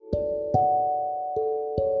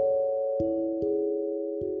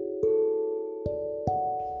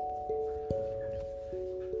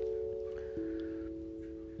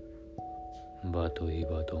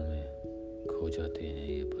जाते हैं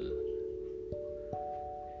ये पल,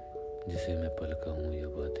 जिसे मैं पल कहूँ या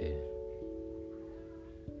बातें,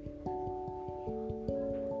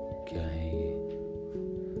 क्या है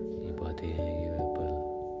ये बातें हैं, ये वे पल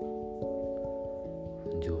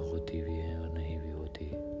जो होती भी हैं और नहीं भी होती,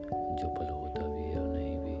 जो पल होता भी है और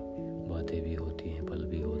नहीं भी, बातें भी होती हैं, पल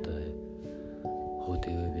भी होता है,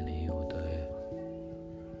 होते हुए भी नहीं होता है।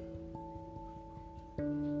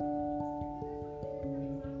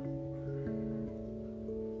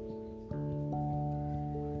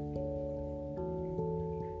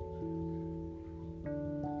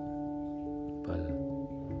 पल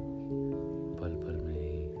पल पल में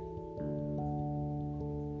ही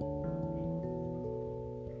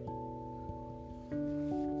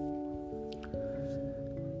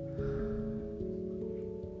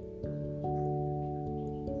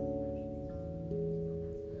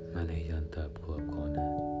मैं नहीं जानता आप कौन है,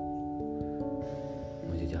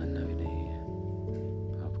 मुझे जानना भी नहीं है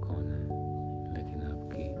आप कौन है, लेकिन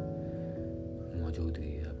आपकी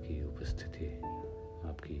मौजूदगी, आपकी उपस्थिति,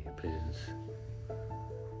 आपकी प्रेजेंस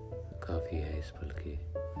काफ़ी है इस पल के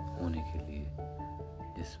होने के लिए,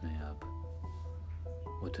 जिसमें आप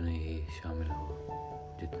उतने ही शामिल हो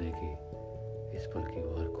जितने कि इस पल की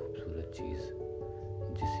वो हर खूबसूरत चीज़,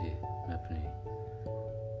 जिसे मैं अपनी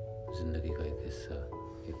ज़िंदगी का एक हिस्सा,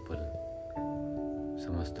 एक पल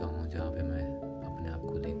समझता हूँ, जहाँ पे मैं अपने आप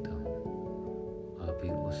को देखता हूँ। आप भी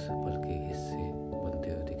उस पल के हिस्से बनते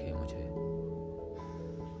हुए दिखे मुझे।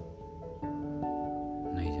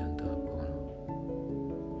 नहीं जानता आप कौन हो,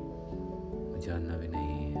 जानना भी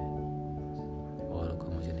नहीं है, औरों का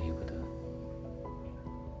मुझे नहीं पता,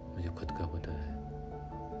 मुझे खुद का पता है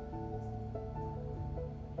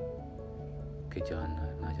कि जानना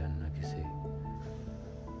ना जानना किसे,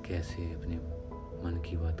 कैसे अपने मन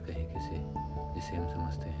की बात कहें किसे, जिसे हम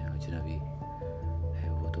समझते हैं अजनबी है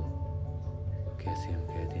वो, तो कैसे हम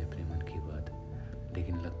कहते हैं अपने मन की बात,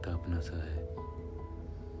 लेकिन लगता अपना सा है।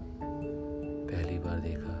 पहली बार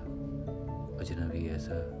देखा अजनबी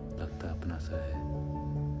ऐसा, लगता अपना सा है।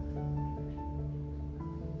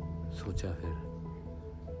 सोचा फिर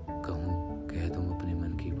कहूँ, कह दूँ अपने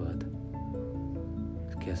मन की बात,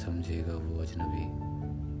 क्या समझेगा वो अजनबी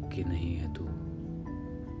कि नहीं है तू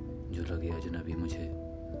जो लगे अजनबी मुझे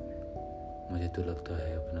तो लगता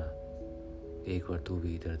है अपना। एक बार तू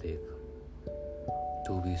भी इधर देख,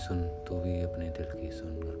 तू भी सुन, तू भी अपने दिल की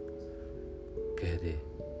सुन, कह दे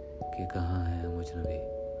कि कहाँ है हम अजनबी,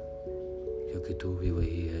 क्योंकि तू भी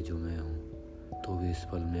वही है जो मैं हूँ, तू भी इस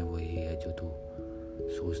पल में वही है जो तू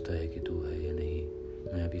सोचता है कि तू है या नहीं।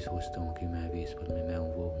 मैं भी सोचता हूँ कि मैं भी इस पल में मैं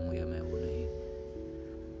वो हूँ या मैं वो नहीं।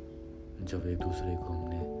 जब एक दूसरे को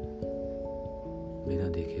हमने बिना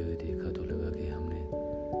देखे हुए देखा तो लगा कि हमने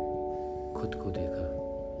खुद को देखा,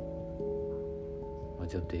 और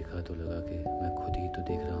जब देखा तो लगा कि मैं खुद ही तो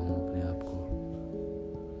देख रहा हूँ अपने आप को।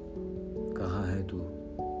 कहाँ है तू,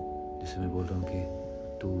 जिसे मैं बोल रहा हूँ कि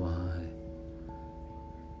तू वहाँ है।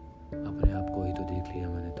 अपने आप को ही तो देख लिया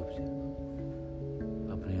मैंने तुझसे,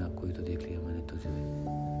 अपने आप को ही तो देख लिया मैंने तुझे,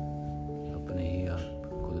 अपने ही आप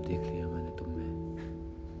को तो देख लिया मैंने तुम में।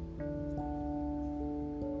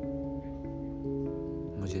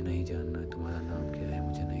 मुझे नहीं जानना तुम्हारा नाम क्या है,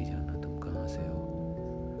 मुझे नहीं जानना तुम कहाँ से हो,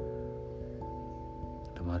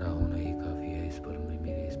 तुम्हारा होना ही काफ़ी है इस पल में,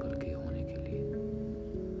 मेरे इस पल के होने के लिए।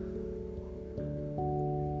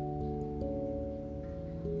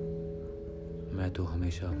 मैं तो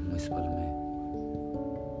हमेशा हूँ इस पल में,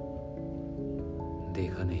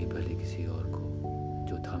 देखा नहीं पहले किसी और को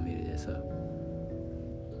जो था मेरे जैसा।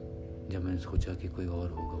 जब मैंने सोचा कि कोई और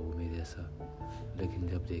होगा वो मेरे जैसा, लेकिन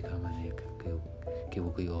जब देखा मैंने कि वो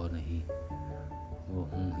कोई और नहीं, वो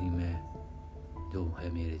हूँ ही मैं जो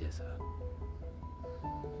है मेरे जैसा।